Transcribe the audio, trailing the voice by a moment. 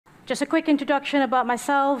Just a quick introduction about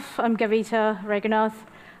myself. I'm Gavita Raghunath.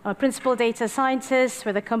 I'm a principal data scientist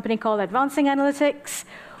with a company called Advancing Analytics.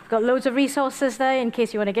 We've got loads of resources there in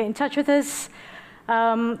case you want to get in touch with us.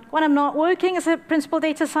 When I'm not working as a principal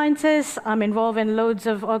data scientist, I'm involved in loads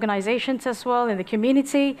of organizations as well in the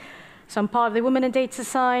community. So I'm part of the Women in Data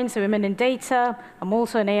Science, the Women in Data. I'm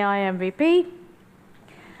also an AI MVP.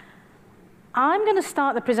 I'm going to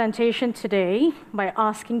start the presentation today by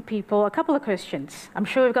asking people a couple of questions. I'm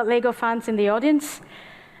sure we've got Lego fans in the audience.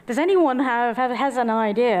 Does anyone has an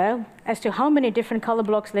idea as to how many different color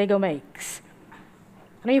blocks Lego makes?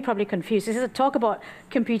 I know you're probably confused. This is a talk about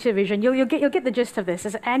computer vision. You'll get the gist of this.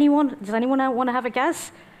 Does anyone want to have a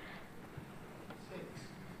guess?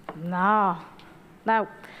 6. No.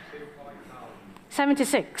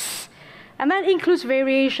 76. And that includes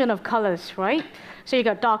variation of colors, right? So you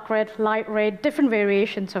got dark red, light red, different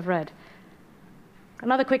variations of red.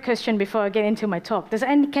 Another quick question before I get into my talk.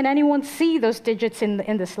 Can anyone see those digits in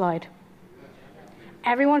the slide?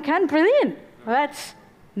 Everyone can? Brilliant. Well,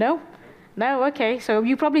 no? No? Okay. So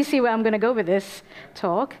you probably see where I'm going to go with this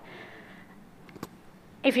talk.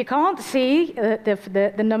 If you can't see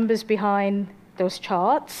the numbers behind those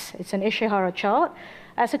charts, it's an Ishihara chart.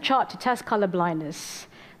 That's a chart to test color blindness.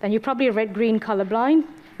 Then you probably red-green colorblind,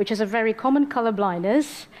 which is a very common color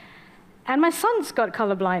blindness. And my son's got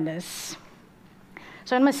color blindness.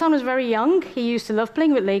 So when my son was very young, he used to love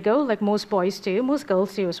playing with Lego, like most boys do, most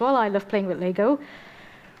girls do as well. I love playing with Lego.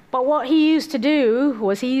 But what he used to do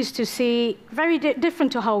was he used to see very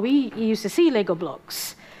different to how we used to see Lego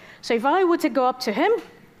blocks. So if I were to go up to him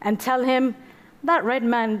and tell him, that red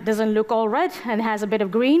man doesn't look all red and has a bit of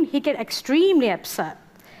green, he'd get extremely upset.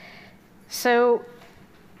 So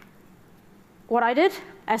what I did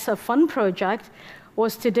as a fun project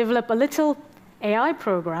was to develop a little AI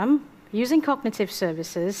program using Cognitive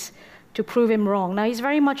Services to prove him wrong. Now, he's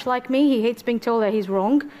very much like me. He hates being told that he's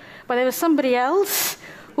wrong. But there was somebody else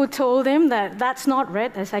who told him that that's not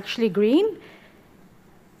red, that's actually green.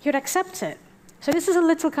 He'd accept it. So this is a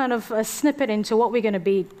little kind of a snippet into what we're going to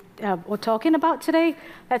be talking about today.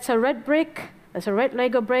 That's a red brick. That's a red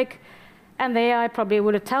Lego brick. And the AI probably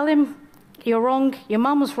would have told him, you're wrong, your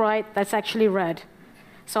mom was right, that's actually red.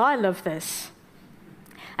 So I love this.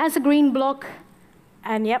 As a green block,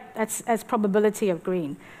 and yep, that's probability of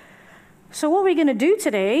green. So what we're going to do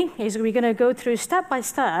today is we're going to go through step by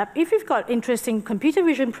step. If you've got interesting computer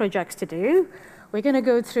vision projects to do, we're going to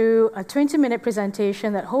go through a 20-minute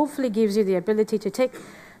presentation that hopefully gives you the ability to take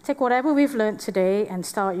whatever we've learned today and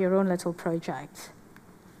start your own little project.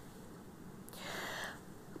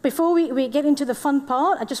 Before we get into the fun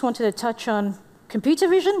part, I just wanted to touch on computer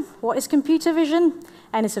vision. What is computer vision?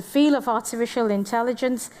 And it's a field of artificial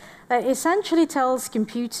intelligence that essentially tells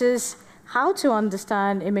computers how to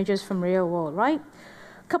understand images from real world, right?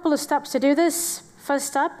 A couple of steps to do this. First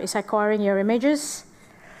step is acquiring your images.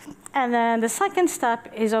 And then the second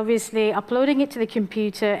step is obviously uploading it to the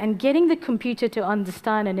computer and getting the computer to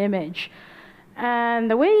understand an image. And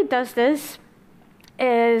the way it does this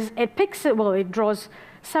is it draws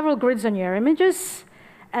several grids on your images,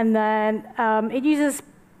 and then it uses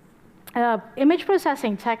image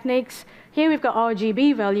processing techniques. Here we've got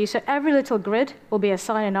RGB values, so every little grid will be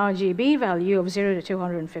assigned an RGB value of 0 to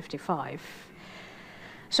 255.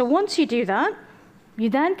 So once you do that, you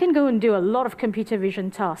then can go and do a lot of computer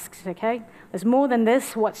vision tasks, okay? There's more than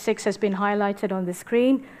this. What 6 has been highlighted on the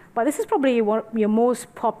screen, but this is probably your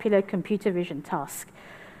most popular computer vision task.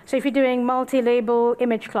 So if you're doing multi-label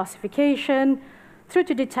image classification, through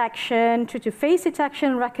to detection, through to face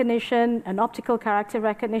detection, recognition, and optical character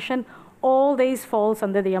recognition, all these falls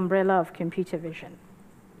under the umbrella of computer vision.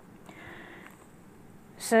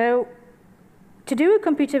 So to do a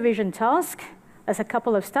computer vision task, there's a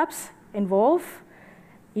couple of steps involved.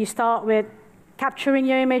 You start with capturing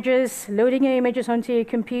your images, loading your images onto your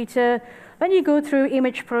computer. Then you go through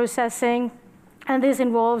image processing, and this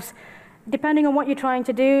involves, depending on what you're trying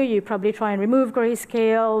to do, you probably try and remove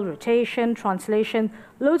grayscale, rotation, translation,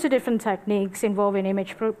 loads of different techniques involving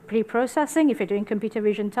image pre-processing if you're doing computer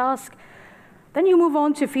vision tasks. Then you move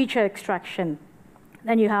on to feature extraction.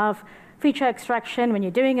 Then you have feature extraction when you're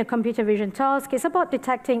doing a computer vision task. It's about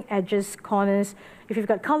detecting edges, corners. If you've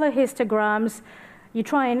got color histograms, you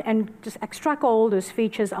try and just extract all those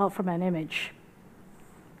features out from an image.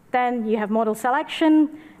 Then you have model selection,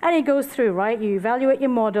 and it goes through, right? You evaluate your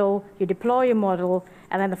model, you deploy your model,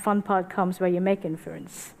 and then the fun part comes where you make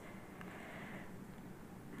inference.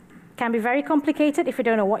 Can be very complicated if you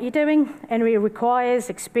don't know what you're doing, and it requires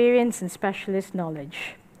experience and specialist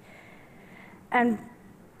knowledge. And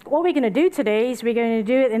what we're going to do today is we're going to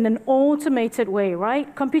do it in an automated way,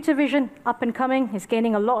 right? Computer vision, up and coming, is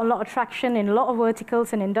gaining a lot of traction in a lot of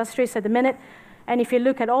verticals and industries at the minute. And if you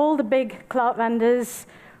look at all the big cloud vendors,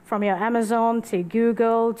 from your Amazon to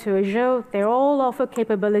Google to Azure, they all offer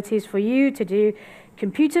capabilities for you to do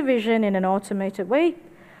computer vision in an automated way.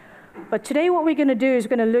 But today what we're going to do is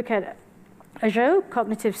we're going to look at Azure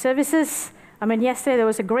Cognitive Services. I mean, yesterday there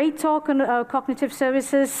was a great talk on cognitive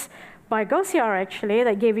services by Gossiar, actually,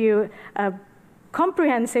 that gave you a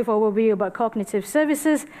comprehensive overview about cognitive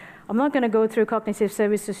services. I'm not going to go through cognitive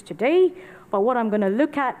services today, but what I'm going to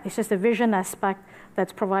look at is just the vision aspect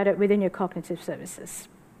that's provided within your cognitive services.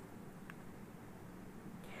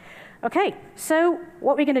 Okay, so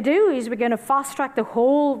what we're going to do is we're going to fast-track the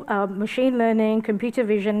whole machine learning, computer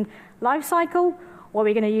vision lifecycle. What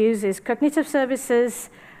we're going to use is cognitive services,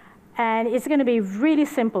 and it's going to be really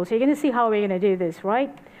simple. So you're going to see how we're going to do this,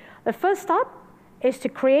 right? The first step is to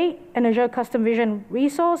create an Azure Custom Vision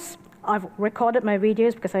resource. I've recorded my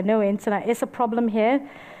videos because I know internet is a problem here.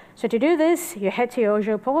 So to do this, you head to your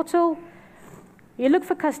Azure portal, you look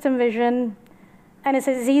for Custom Vision, and it's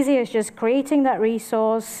as easy as just creating that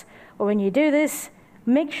resource. But when you do this,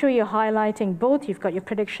 make sure you're highlighting both. You've got your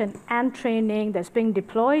prediction and training that's being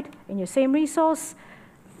deployed in your same resource,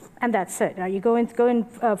 and that's it. Now you go and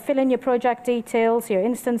fill in your project details, your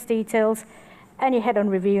instance details, and you head on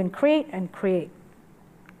review and create.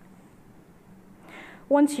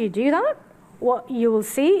 Once you do that, what you will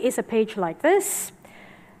see is a page like this.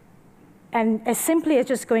 And as simply as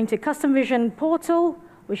just going to Custom Vision portal,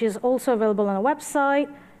 which is also available on a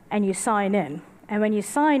website, and you sign in. And when you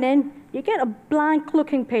sign in, you get a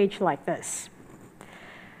blank-looking page like this.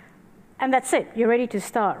 And that's it. You're ready to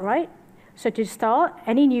start, right? So to start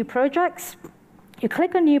any new projects, you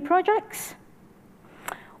click on New Projects.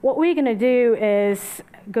 What we're going to do is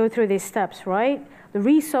go through these steps, right? The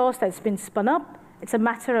resource that's been spun up, it's a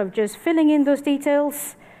matter of just filling in those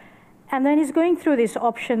details, and then it's going through this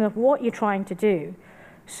option of what you're trying to do.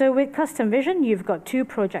 So with Custom Vision, you've got two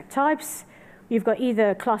project types. You've got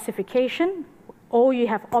either classification, or you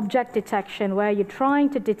have object detection, where you're trying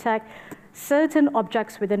to detect certain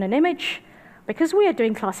objects within an image. Because we are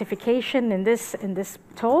doing classification in this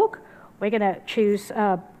talk, we're going to choose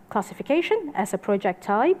classification as a project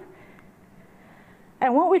type.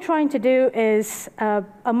 And what we're trying to do is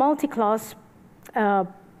a multi-class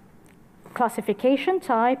classification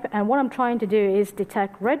type, and what I'm trying to do is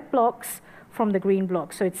detect red blocks from the green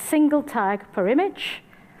blocks. So it's single tag per image.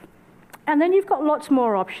 And then you've got lots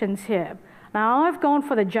more options here. Now, I've gone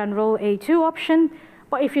for the general A2 option,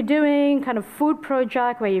 but if you're doing kind of food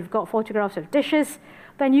project where you've got photographs of dishes,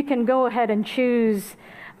 then you can go ahead and choose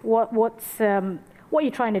what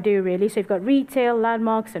you're trying to do, really. So you've got retail,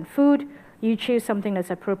 landmarks, and food. You choose something that's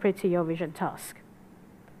appropriate to your vision task.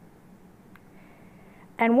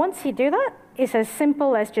 And once you do that, it's as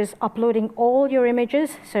simple as just uploading all your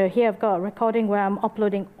images. So here I've got a recording where I'm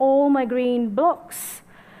uploading all my green blocks.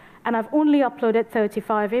 And I've only uploaded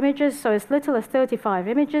 35 images, so as little as 35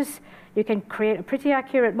 images, you can create a pretty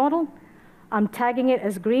accurate model. I'm tagging it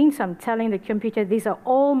as green, so I'm telling the computer these are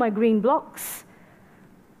all my green blocks.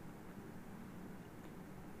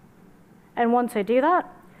 And once I do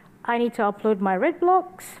that, I need to upload my red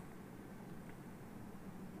blocks.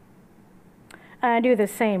 And I do the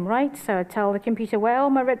same, right? So I tell the computer where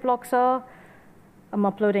all my red blocks are. I'm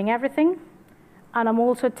uploading everything. And I'm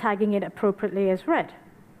also tagging it appropriately as red.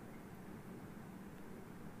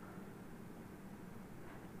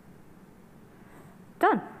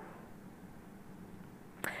 Done.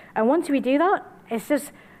 And once we do that,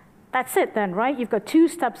 that's it then, right? You've got two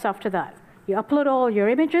steps after that. You upload all your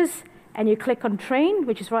images, and you click on Train,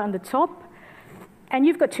 which is right on the top. And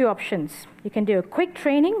you've got two options. You can do a quick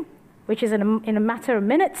training, which is in a matter of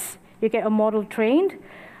minutes. You get a model trained.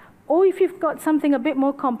 Or if you've got something a bit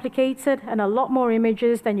more complicated and a lot more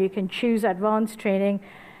images, then you can choose advanced training.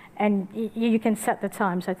 And you can set the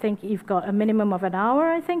times. I think you've got a minimum of an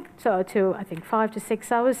hour, I think, so to, 5 to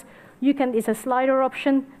 6 hours. It's a slider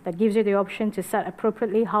option that gives you the option to set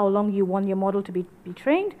appropriately how long you want your model to be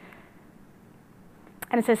trained.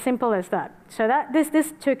 And it's as simple as that. So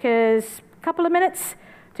this took us a couple of minutes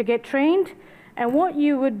to get trained. And what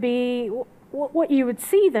you would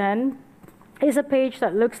see then is a page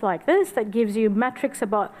that looks like this, that gives you metrics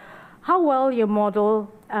about how well your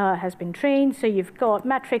model has been trained. So you've got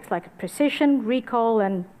metrics like precision, recall,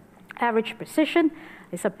 and average precision.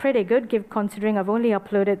 It's a pretty good, considering I've only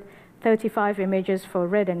uploaded 35 images for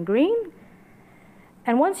red and green.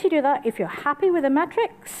 And once you do that, if you're happy with the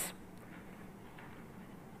metrics,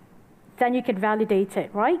 then you can validate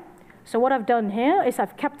it, right? So what I've done here is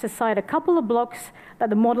I've kept aside a couple of blocks that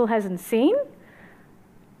the model hasn't seen,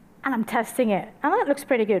 and I'm testing it. And that looks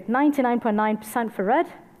pretty good, 99.9% for red.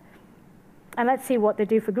 And let's see what they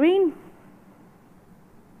do for green.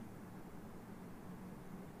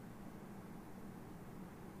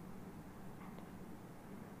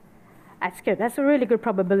 That's good. That's a really good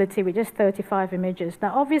probability with just 35 images.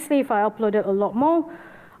 Now, obviously, if I upload it a lot more,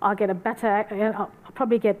 I'll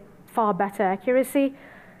probably get far better accuracy.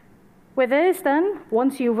 With this, then,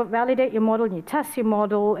 once you validate your model and you test your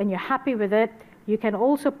model and you're happy with it, you can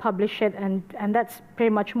also publish it, and that's pretty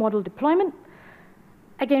much model deployment.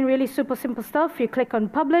 Again, really super simple stuff. You click on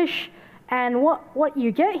publish, and what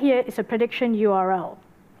you get here is a prediction URL.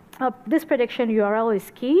 This prediction URL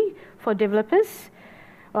is key for developers.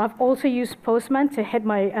 I've also used Postman to hit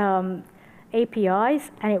my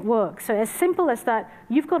APIs, and it works. So as simple as that,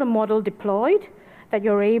 you've got a model deployed that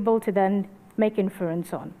you're able to then make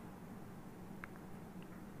inference on.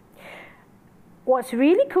 What's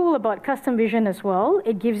really cool about Custom Vision as well,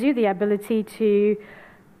 it gives you the ability to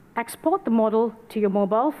export the model to your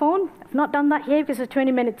mobile phone. I've not done that here because it's a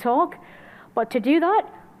 20-minute talk, but to do that,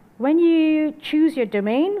 when you choose your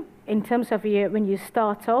domain, in terms of when you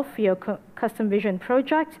start off your Custom Vision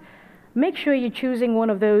project, make sure you're choosing one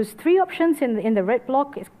of those 3 options in the red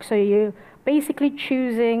block. So you're basically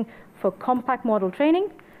choosing for compact model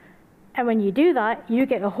training. And when you do that, you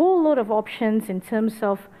get a whole lot of options in terms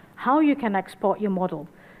of how you can export your model.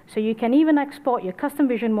 So you can even export your Custom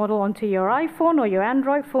Vision model onto your iPhone or your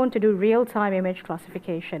Android phone to do real-time image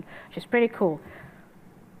classification, which is pretty cool.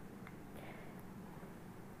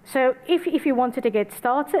 So if you wanted to get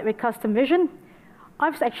started with Custom Vision,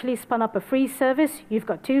 I've actually spun up a free service. You've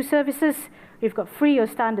got 2 services. You've got free or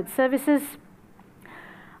standard services.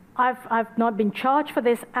 I've not been charged for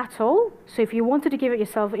this at all. So if you wanted to give it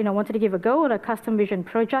yourself, wanted to give a go on a Custom Vision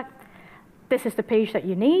project, this is the page that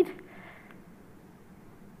you need.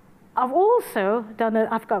 I've also done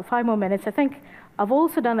I've got 5 more minutes, I think. I've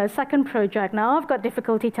also done a second project. Now I've got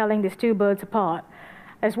difficulty telling these 2 birds apart.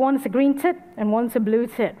 As one's a green tit and one's a blue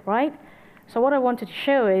tit, right? So what I wanted to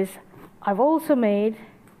show is I've also made,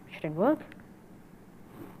 should it work?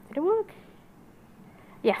 Did it work?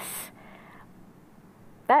 Yes.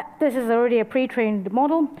 This is already a pre-trained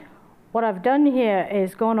model. What I've done here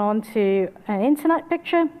is gone on to an internet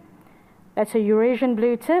picture. That's a Eurasian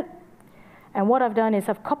blue tit. And what I've done is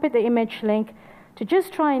I've copied the image link to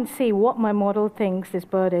just try and see what my model thinks this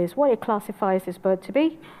bird is, what it classifies this bird to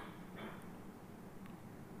be.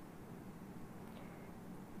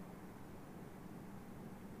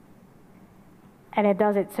 And it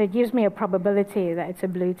does it, so it gives me a probability that it's a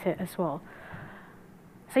blue tit as well.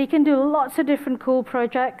 So you can do lots of different cool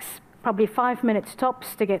projects, probably 5 minutes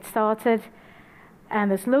tops to get started.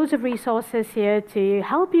 And there's loads of resources here to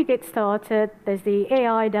help you get started. There's the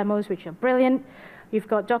AI demos, which are brilliant. You've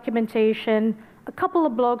got documentation, a couple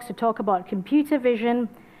of blogs to talk about computer vision.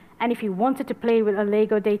 And if you wanted to play with a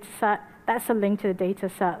Lego dataset, that's a link to the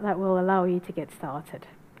dataset that will allow you to get started.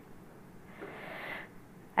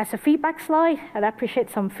 As a feedback slide, I'd appreciate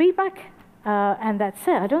some feedback. And that's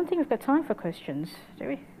it. I don't think we've got time for questions, do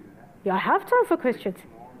we? Yeah, I have time for questions.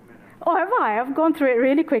 Oh, have I? I've gone through it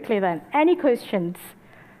really quickly then. Any questions?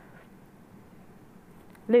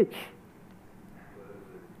 Luke?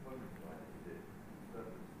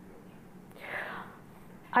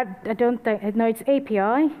 I don't think, no, it's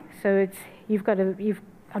API, so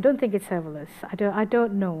I don't think it's serverless. I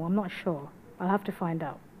don't know, I'm not sure. I'll have to find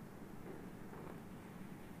out.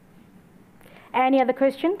 Any other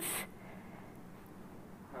questions?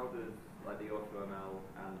 How does the AutoML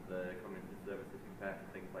and the Cognitive Services compare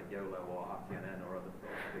to things like YOLO or RTNN or other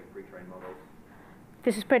sort of big pre-trained models?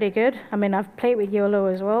 This is pretty good. I mean, I've played with YOLO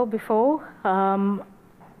as well before.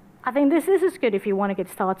 I think this is good if you want to get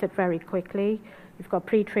started very quickly. You've got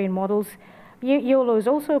pre-trained models. YOLO is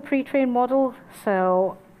also a pre-trained model,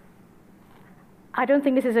 so I don't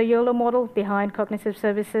think this is a YOLO model behind Cognitive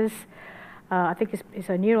Services. I think it's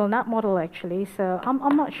a neural net model actually. So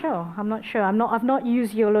I'm not sure. I've not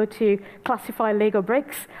used YOLO to classify Lego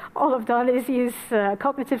bricks. All I've done is use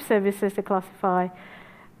Cognitive Services to classify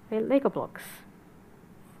Lego blocks.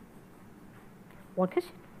 One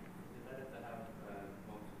question? Is it better to have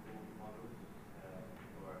multiple models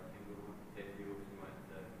or a single one? If you want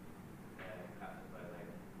to classify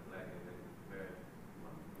Lego bird,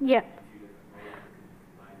 Yeah.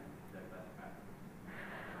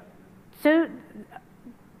 So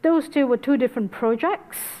those 2 were 2 different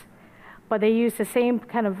projects, but they use the same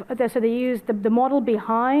kind of, so they use the model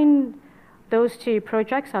behind those 2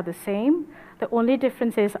 projects are the same. The only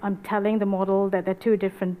difference is I'm telling the model that they're 2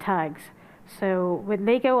 different tags. So with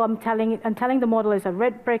Lego, I'm telling the model is a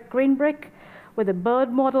red brick, green brick. With a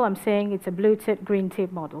bird model, I'm saying it's a blue tip, green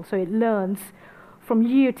tip model. So it learns from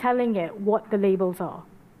you telling it what the labels are.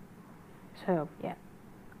 So, yeah.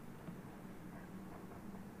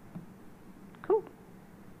 Cool.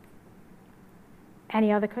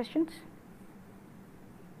 Any other questions?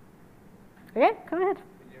 Okay, go ahead.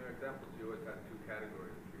 In your examples, you always had two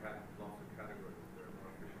categories. If you had lots of categories, is there a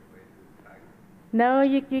more efficient way to tag them? No,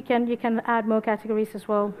 you can add more categories as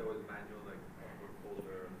well. There was manual, like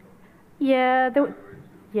folder and stuff.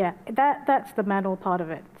 Yeah, Categories. that's the manual part of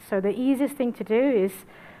it. So the easiest thing to do is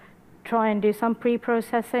try and do some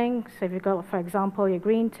pre-processing. So if you've got, for example, your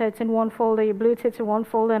green tits in one folder, your blue tits in one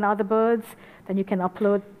folder, and other birds, then you can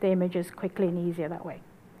upload the images quickly and easier that way.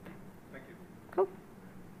 Thank you. Cool.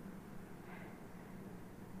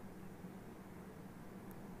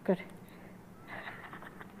 Good.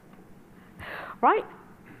 Right.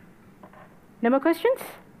 No more questions?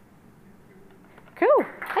 Cool.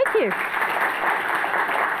 Thank you.